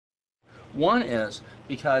One is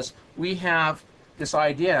because we have this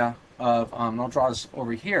idea of, and I'll draw this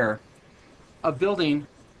over here, of building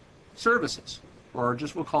services, or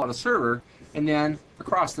just we'll call it a server, and then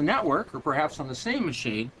across the network, or perhaps on the same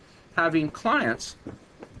machine, having clients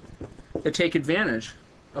that take advantage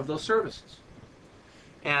of those services.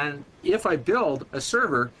 And if I build a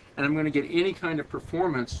server and I'm going to get any kind of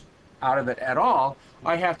performance out of it at all,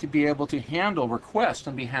 I have to be able to handle requests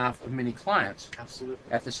on behalf of many clients. Absolutely.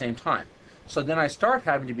 At the same time. So then I start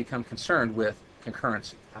having to become concerned with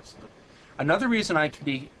concurrency. Absolutely. Another reason I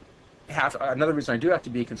do have to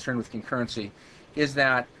be concerned with concurrency is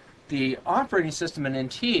that the operating system in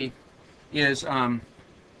NT is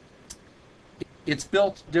it's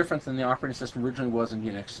built different than the operating system originally was in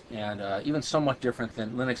Unix, and even somewhat different than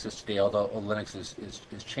Linux is today, although Linux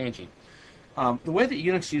is changing. The way that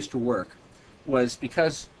Unix used to work was,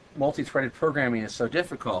 because multi-threaded programming is so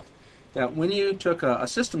difficult, that when you took a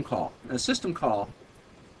system call, get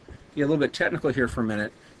a little bit technical here for a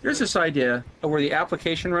minute, there's this idea of where the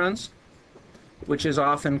application runs, which is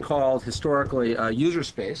often called historically user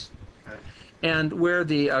space, and where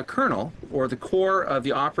the kernel, or the core of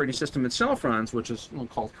the operating system itself, runs, which is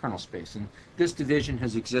called kernel space. And this division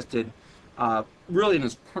has existed really in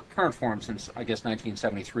its current form since, I guess,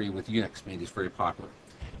 1973, with Unix made this very popular.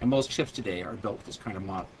 And most chips today are built with this kind of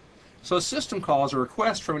model. So a system call is a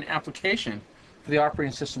request from an application for the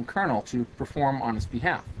operating system kernel to perform on its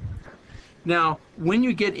behalf. Now, when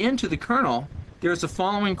you get into the kernel, there's the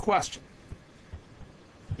following question.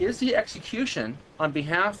 Is the execution on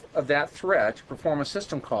behalf of that thread to perform a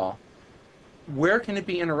system call, where can it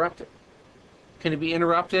be interrupted? Can it be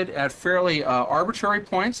interrupted at fairly arbitrary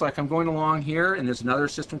points, like I'm going along here and there's another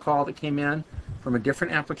system call that came in from a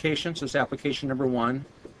different application, so it's application number 1,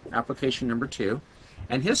 application number 2,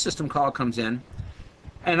 and his system call comes in,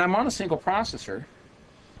 and I'm on a single processor.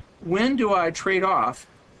 When do I trade off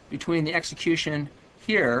between the execution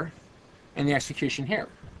here and the execution here?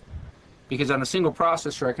 Because on a single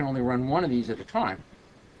processor, I can only run one of these at a time.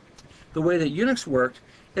 The way that Unix worked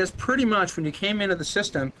is pretty much when you came into the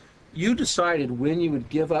system, you decided when you would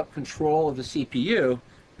give up control of the CPU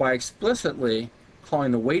by explicitly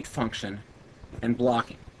calling the wait function and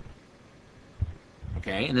blocking.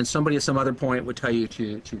 Okay, and then somebody at some other point would tell you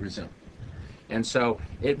to resume. And so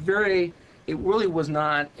it really was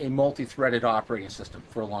not a multi-threaded operating system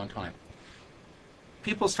for a long time.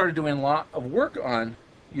 People started doing a lot of work on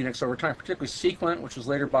Unix over time, particularly Sequent, which was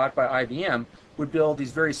later bought by IBM, would build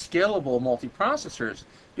these very scalable multiprocessors,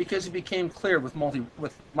 because it became clear with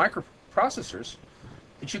microprocessors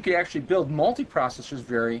that you could actually build multiprocessors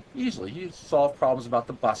very easily. You solve problems about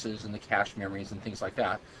the buses and the cache memories and things like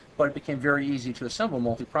that, but it became very easy to assemble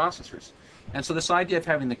multiprocessors. And so this idea of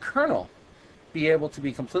having the kernel be able to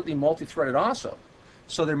be completely multi-threaded also,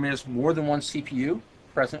 so there is more than one CPU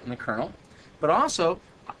present in the kernel, but also,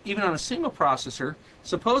 even on a single processor,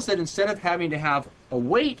 suppose that instead of having to have a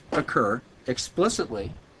wait occur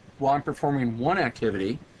explicitly while I'm performing one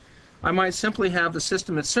activity, I might simply have the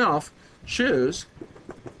system itself choose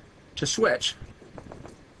to switch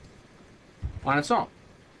on its own.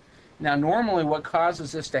 Now, normally what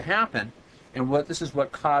causes this to happen, and this is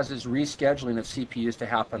what causes rescheduling of CPUs to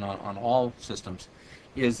happen on all systems,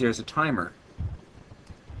 is there's a timer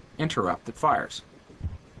interrupt that fires.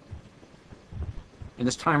 And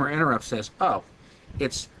this timer interrupt says, oh,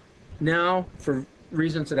 it's now, for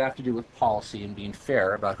reasons that have to do with policy and being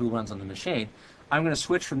fair about who runs on the machine, I'm going to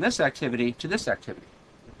switch from this activity to this activity.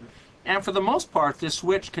 And for the most part, this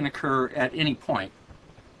switch can occur at any point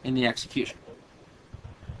in the execution.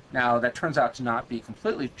 Now, that turns out to not be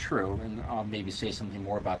completely true, and I'll maybe say something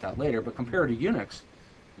more about that later, but compared to Unix,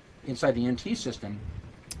 inside the NT system,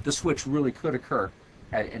 the switch really could occur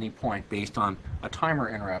at any point based on a timer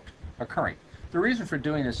interrupt occurring. The reason for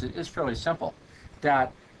doing this is fairly simple,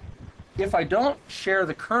 that if I don't share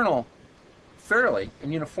the kernel fairly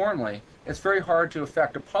and uniformly, it's very hard to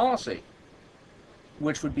affect a policy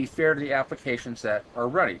which would be fair to the applications that are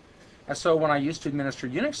running. And so when I used to administer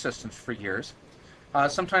Unix systems for years,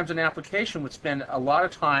 sometimes an application would spend a lot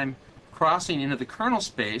of time crossing into the kernel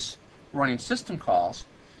space, running system calls,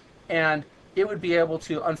 and it would be able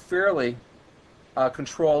to unfairly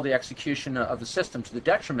control the execution of the system to the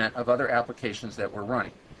detriment of other applications that were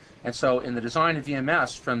running. And so in the design of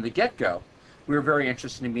VMS from the get-go, we were very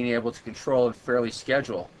interested in being able to control and fairly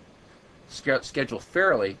schedule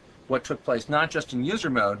fairly what took place, not just in user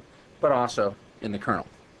mode, but also in the kernel.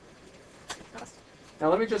 Now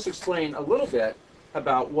let me just explain a little bit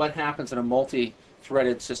about what happens in a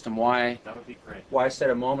multi-threaded system. Why That would be great. I said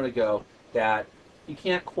a moment ago that you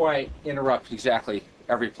can't quite interrupt exactly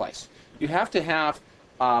every place. You have to have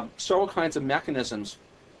several kinds of mechanisms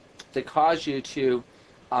that cause you to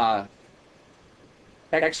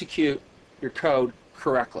execute your code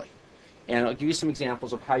correctly. And I'll give you some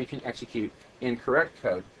examples of how you can execute incorrect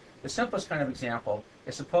code. The simplest kind of example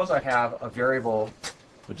is, suppose I have a variable,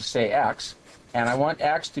 we'll just say x, and I want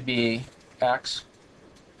x to be x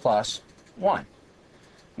plus 1.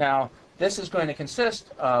 Now, this is going to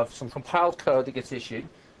consist of some compiled code that gets issued,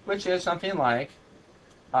 which is something like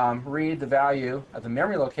read the value of the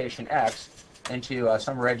memory location x into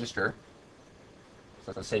some register.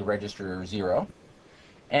 So let's say register 0.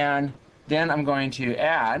 And then I'm going to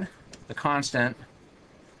add the constant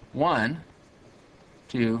 1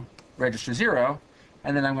 to register 0,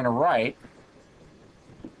 and then I'm going to write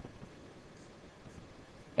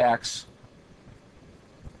x.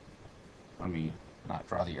 Let me not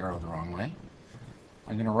draw the arrow the wrong way.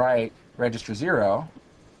 I'm going to write register 0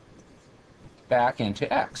 back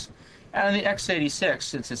into x. And the x86,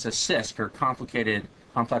 since it's a CISC, or complicated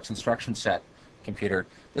complex instruction set computer,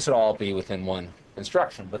 this would all be within one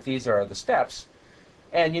instruction. But these are the steps.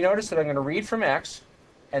 And you notice that I'm going to read from x,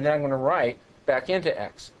 and then I'm going to write back into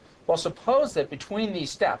x. Well, suppose that between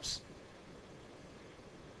these steps,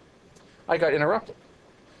 I got interrupted.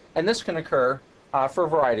 And this can occur for a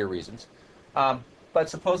variety of reasons. But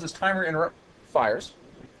suppose this timer interrupt fires,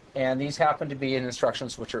 and these happen to be in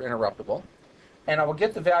instructions which are interruptible. And I will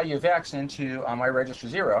get the value of x into my register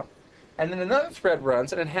 0. And then another thread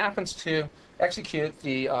runs, and it happens to execute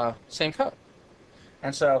the same code.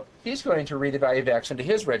 And so he's going to read the value of x into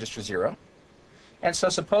his register 0. And so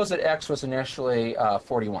suppose that x was initially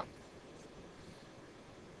 41.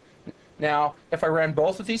 Now, if I ran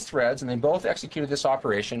both of these threads and they both executed this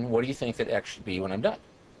operation, what do you think that x should be when I'm done?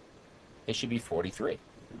 It should be 43.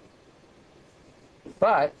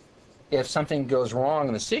 But if something goes wrong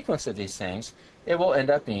in the sequence of these things, it will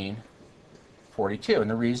end up being 42. And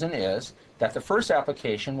the reason is that the first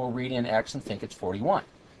application will read in x and think it's 41.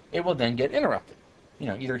 It will then get interrupted,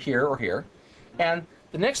 either here or here. And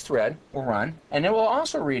the next thread will run, and it will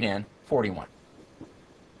also read in 41.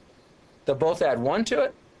 They'll both add 1 to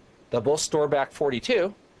it. They'll both store back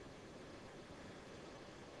 42.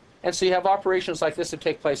 And so you have operations like this that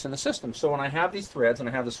take place in the system. So when I have these threads and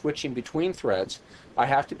I have the switching between threads, I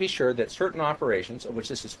have to be sure that certain operations, of which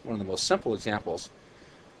this is one of the most simple examples,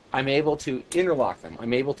 I'm able to interlock them.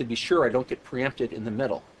 I'm able to be sure I don't get preempted in the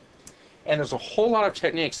middle. And there's a whole lot of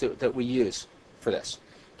techniques that we use for this.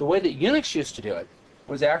 The way that Unix used to do it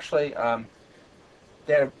was actually,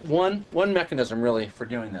 they had one mechanism really for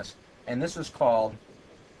doing this. And this is called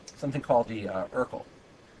something called the URCL.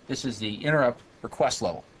 This is the interrupt request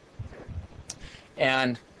level.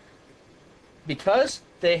 And because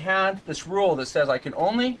they had this rule that says I can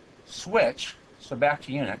only switch, so back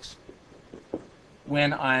to Unix,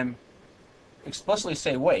 when I'm explicitly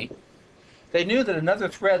say wait, they knew that another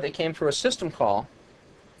thread that came through a system call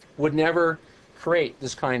would never create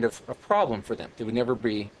this kind of problem for them. They would never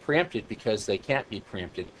be preempted because they can't be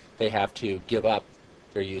preempted. They have to give up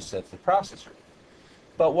their use of the processor.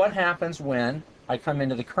 But what happens when I come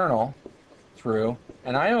into the kernel through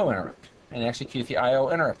an I/O interrupt and execute the I/O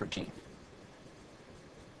interrupt routine?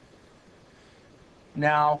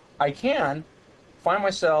 Now, I can find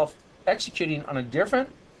myself executing on a different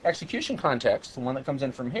execution context, the one that comes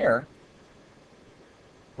in from here,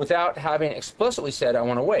 without having explicitly said I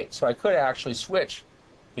want to wait. So I could actually switch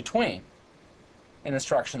between an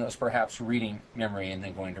instruction that was perhaps reading memory and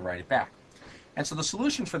then going to write it back. And so the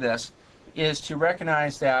solution for this is to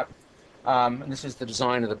recognize that, and this is the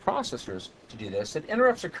design of the processors to do this, that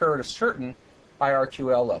interrupts occur at a certain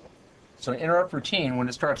IRQL level. So an interrupt routine, when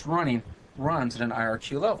it starts running, runs at an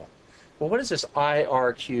IRQ level. Well, what is this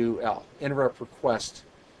IRQL, interrupt request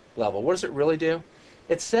level? What does it really do?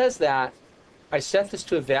 It says that I set this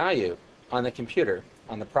to a value on the computer,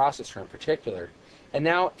 on the processor in particular, and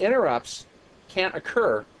now interrupts can't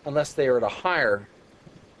occur unless they are at a higher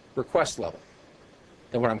request level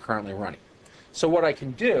than what I'm currently running. So what I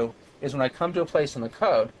can do is when I come to a place in the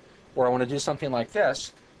code where I want to do something like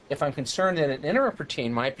this, if I'm concerned that an interrupt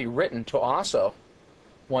routine might be written to also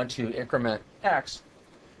want to increment x,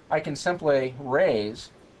 I can simply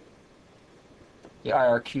raise the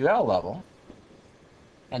IRQL level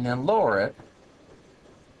and then lower it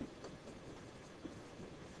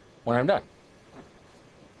when I'm done.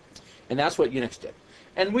 And that's what Unix did.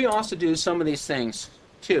 And we also do some of these things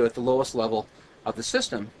too at the lowest level of the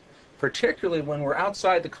system, particularly when we're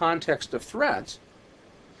outside the context of threads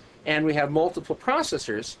and we have multiple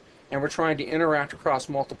processors and we're trying to interact across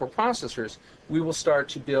multiple processors. We will start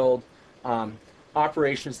to build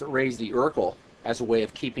operations that raise the URCL as a way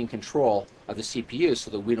of keeping control of the CPU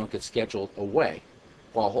so that we don't get scheduled away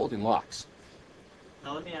while holding locks.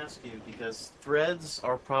 Now let me ask you, because threads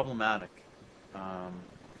are problematic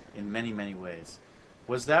in many, many ways.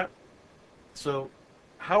 Was that so?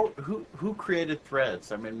 Who created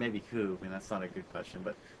threads? I mean, maybe who? I mean, that's not a good question,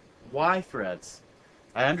 but why threads?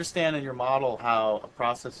 I understand in your model how a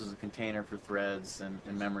process is a container for threads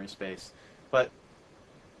and memory space, but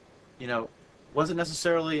you know, was it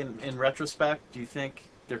necessarily in retrospect? Do you think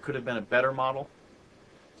there could have been a better model?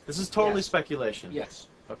 This is totally Yes. speculation. Yes.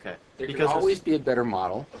 Okay. There can Because always be a better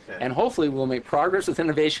model, Okay. and hopefully we'll make progress with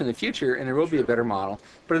innovation in the future, and there will be a better model.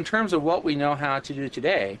 But in terms of what we know how to do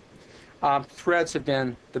today, threads have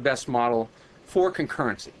been the best model for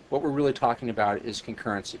concurrency. What we're really talking about is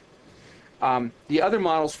concurrency. The other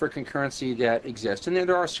models for concurrency that exist, and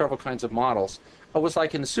there are several kinds of models, was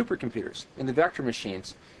like in the supercomputers, in the vector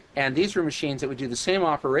machines. And these were machines that would do the same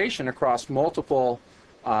operation across multiple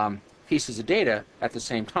pieces of data at the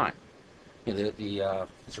same time. You know, these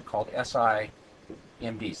are called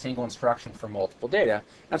SIMD, single instruction for multiple data.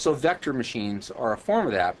 And so vector machines are a form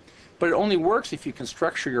of that. But it only works if you can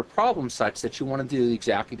structure your problem such that you want to do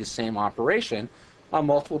exactly the same operation on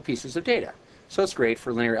multiple pieces of data. So it's great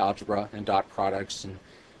for linear algebra and dot products and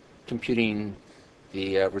computing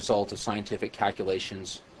the result of scientific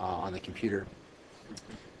calculations on the computer.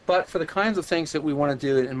 But for the kinds of things that we want to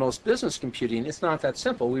do in most business computing, it's not that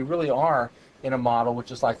simple. We really are in a model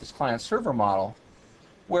which is like this client-server model,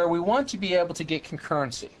 where we want to be able to get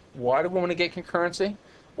concurrency. Why do we want to get concurrency?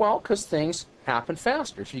 Well, because things happen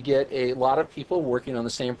faster. If you get a lot of people working on the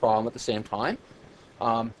same problem at the same time,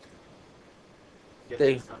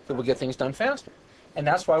 they will get things done faster. And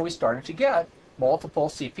that's why we started to get multiple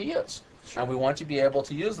CPUs. Sure. And we want to be able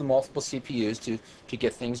to use the multiple CPUs to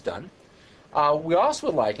get things done. We also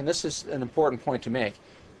would like, and this is an important point to make,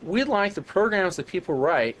 we'd like the programs that people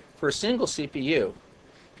write for a single CPU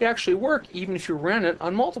to actually work even if you run it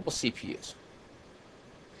on multiple CPUs.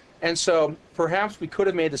 And so perhaps we could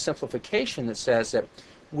have made the simplification that says that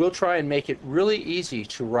we'll try and make it really easy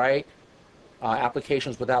to write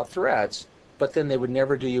applications without threads, but then they would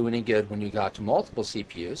never do you any good when you got to multiple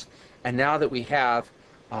CPUs. And now that we have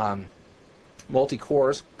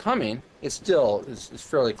multi-cores coming, it still is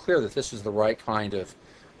fairly clear that this is the right kind of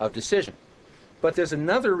decision. But there's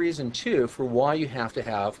another reason, too, for why you have to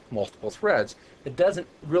have multiple threads. It doesn't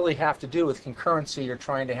really have to do with concurrency or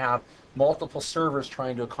trying to have multiple servers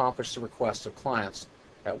trying to accomplish the requests of clients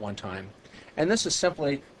at one time. And this is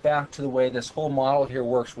simply back to the way this whole model here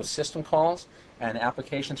works with system calls and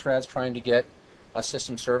application threads trying to get a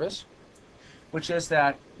system service, which is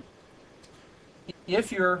that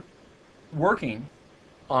if you're working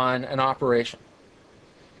on an operation,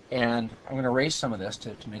 and I'm going to erase some of this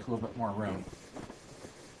to make a little bit more room.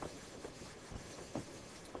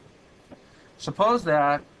 Suppose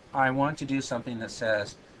that I want to do something that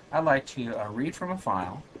says, I'd like to read from a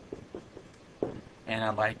file, and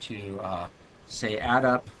I'd like to, say, add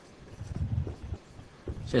up,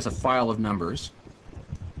 say it's a file of numbers,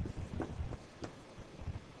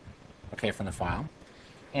 okay, from the file.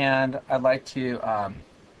 And I'd like to,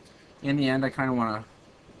 in the end, I kind of want to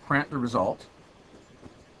print the result.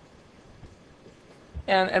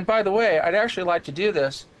 And by the way, I'd actually like to do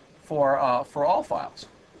this for all files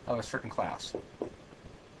of a certain class.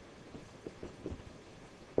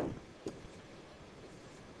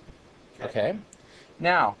 Okay.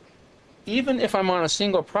 Now, even if I'm on a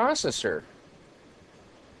single processor,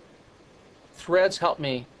 threads help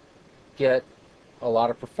me get a lot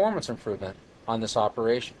of performance improvement on this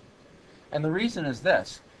operation. And the reason is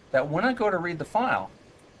this, that when I go to read the file,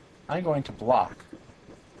 I'm going to block.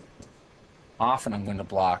 Often I'm going to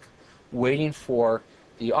block, waiting for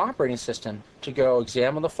the operating system to go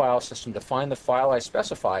examine the file system to find the file I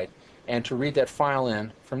specified and to read that file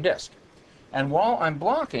in from disk. And while I'm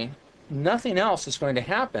blocking, nothing else is going to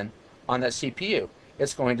happen on that CPU.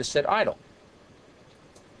 It's going to sit idle.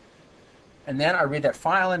 And then I read that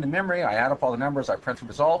file into memory, I add up all the numbers, I print the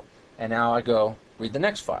result, and now I go read the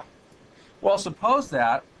next file. Well, suppose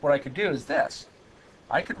that what I could do is this.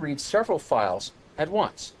 I could read several files at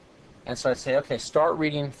once. And so I'd say, okay, start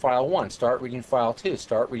reading file 1, start reading file 2,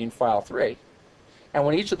 start reading file 3. And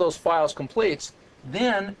when each of those files completes,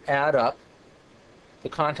 then add up the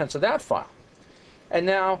contents of that file. And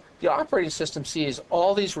now the operating system sees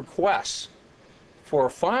all these requests for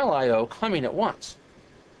file I/O coming at once.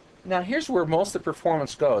 Now here's where most of the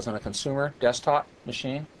performance goes on a consumer desktop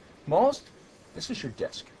machine. This is your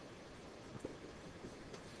disk.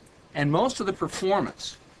 And most of the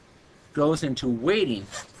performance goes into waiting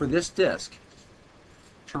for this disk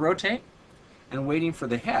to rotate and waiting for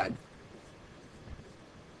the head,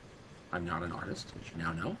 I'm not an artist, as you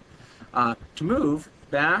now know, to move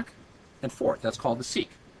back, and forth. That's called the seek.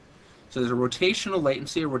 So there's a rotational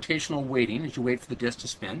latency, a rotational waiting as you wait for the disk to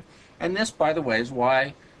spin. And this, by the way, is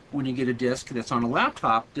why when you get a disk that's on a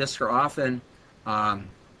laptop, disks are often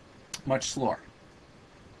much slower.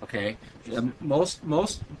 Okay,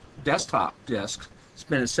 most desktop disks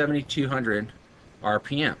spin at 7,200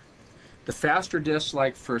 RPM. The faster disks,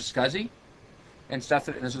 like for SCSI and stuff,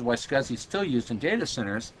 and this is why SCSI is still used in data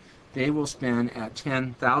centers, they will spin at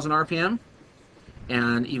 10,000 RPM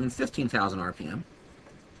and even 15,000 RPM.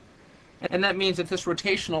 And that means that this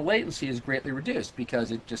rotational latency is greatly reduced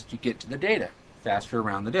because you get to the data faster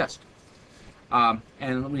around the disk. And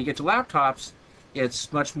when you get to laptops,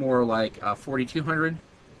 it's much more like 4,200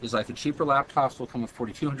 is like the cheaper laptops will come with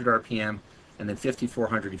 4,200 RPM, and then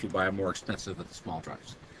 5,400 if you buy a more expensive with the small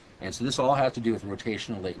drives. And so this all has to do with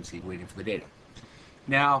rotational latency waiting for the data.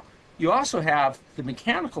 Now, you also have the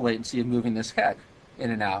mechanical latency of moving this head in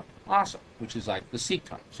and out also, which is like the seek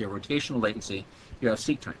time. So you have rotational latency, you have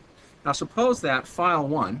seek time. Now suppose that file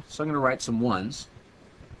 1, so I'm going to write some 1s,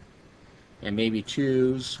 and maybe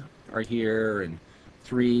 2s are here, and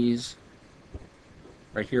 3s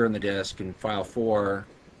right here on the disk, and file 4.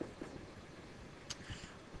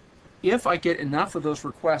 If I get enough of those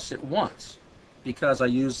requests at once, because I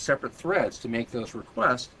use separate threads to make those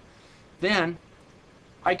requests, then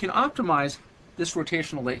I can optimize this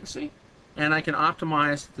rotational latency, and I can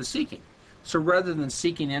optimize the seeking. So rather than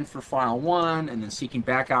seeking in for file 1, and then seeking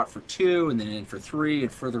back out for 2, and then in for 3,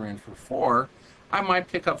 and further in for 4, I might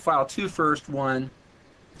pick up file 2 first, 1,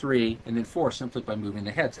 3, and then 4 simply by moving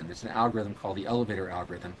the heads in. It's an algorithm called the elevator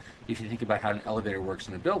algorithm. If you think about how an elevator works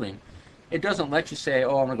in a building, it doesn't let you say,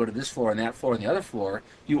 oh, I'm going to go to this floor and that floor and the other floor.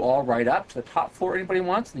 You all write up to the top floor anybody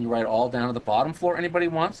wants, and you write all down to the bottom floor anybody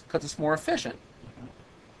wants, because it's more efficient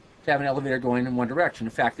to have an elevator going in one direction.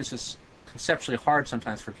 In fact, this is conceptually hard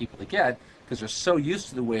sometimes for people to get because they're so used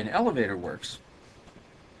to the way an elevator works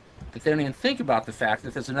that they don't even think about the fact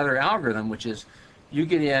that there's another algorithm, which is you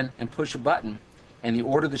get in and push a button, and the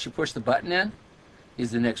order that you push the button in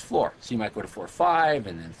is the next floor. So you might go to floor 5,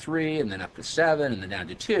 and then 3, and then up to 7, and then down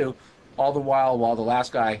to 2, all the while the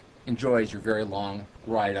last guy enjoys your very long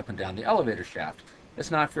ride up and down the elevator shaft.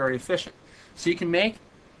 It's not very efficient. So you can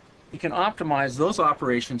optimize those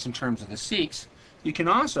operations in terms of the seeks. You can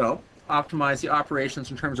also optimize the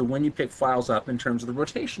operations in terms of when you pick files up in terms of the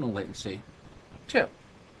rotational latency too,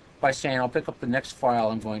 by saying I'll pick up the next file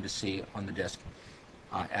I'm going to see on the disk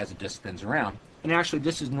as the disk spins around. And actually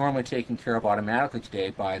this is normally taken care of automatically today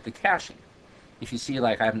by the caching. If you see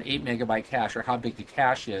like I have an 8 megabyte cache, or how big the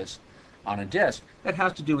cache is on a disk, that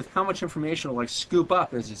has to do with how much information will like scoop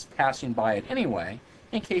up as it's passing by it anyway,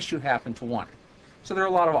 in case you happen to want it. So there are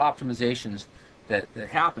a lot of optimizations that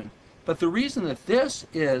happen. But the reason that this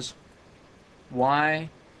is why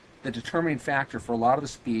the determining factor for a lot of the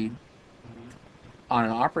speed on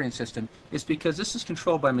an operating system is because this is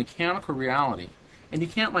controlled by mechanical reality, and you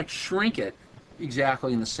can't like shrink it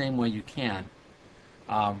exactly in the same way you can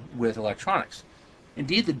with electronics.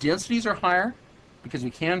 Indeed, the densities are higher because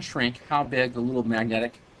we can shrink how big the little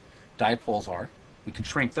magnetic dipoles are. We can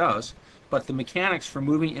shrink those, but the mechanics for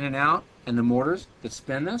moving in and out and the motors that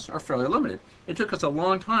spin this are fairly limited. It took us a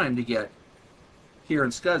long time to get here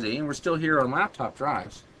in SCSI, and we're still here on laptop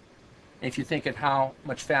drives. And if you think of how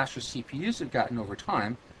much faster CPUs have gotten over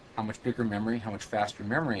time, how much bigger memory, how much faster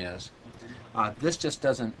memory is, this just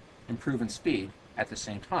doesn't improve in speed at the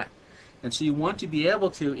same time. And so you want to be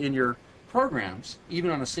able to, in your programs,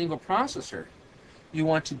 even on a single processor, you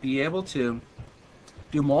want to be able to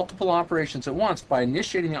do multiple operations at once by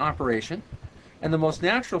initiating the operation. And the most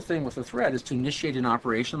natural thing with a thread is to initiate an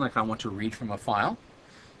operation, like I want to read from a file,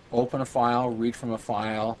 open a file, read from a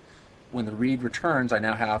file. When the read returns, I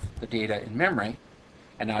now have the data in memory,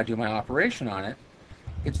 and now I do my operation on it.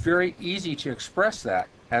 It's very easy to express that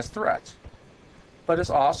as threads. But it's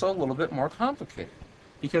also a little bit more complicated,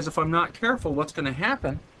 because if I'm not careful, what's going to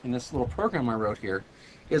happen in this little program I wrote here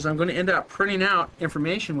is I'm going to end up printing out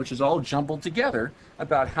information which is all jumbled together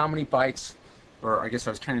about how many bytes, or I guess I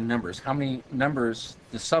was counting numbers, how many numbers,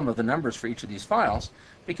 the sum of the numbers for each of these files,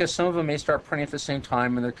 because some of them may start printing at the same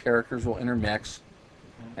time and their characters will intermix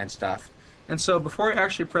and stuff. And so before I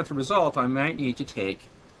actually print the result, I might need to take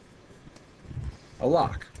a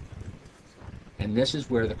lock. And this is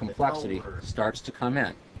where the complexity starts to come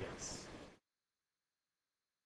in.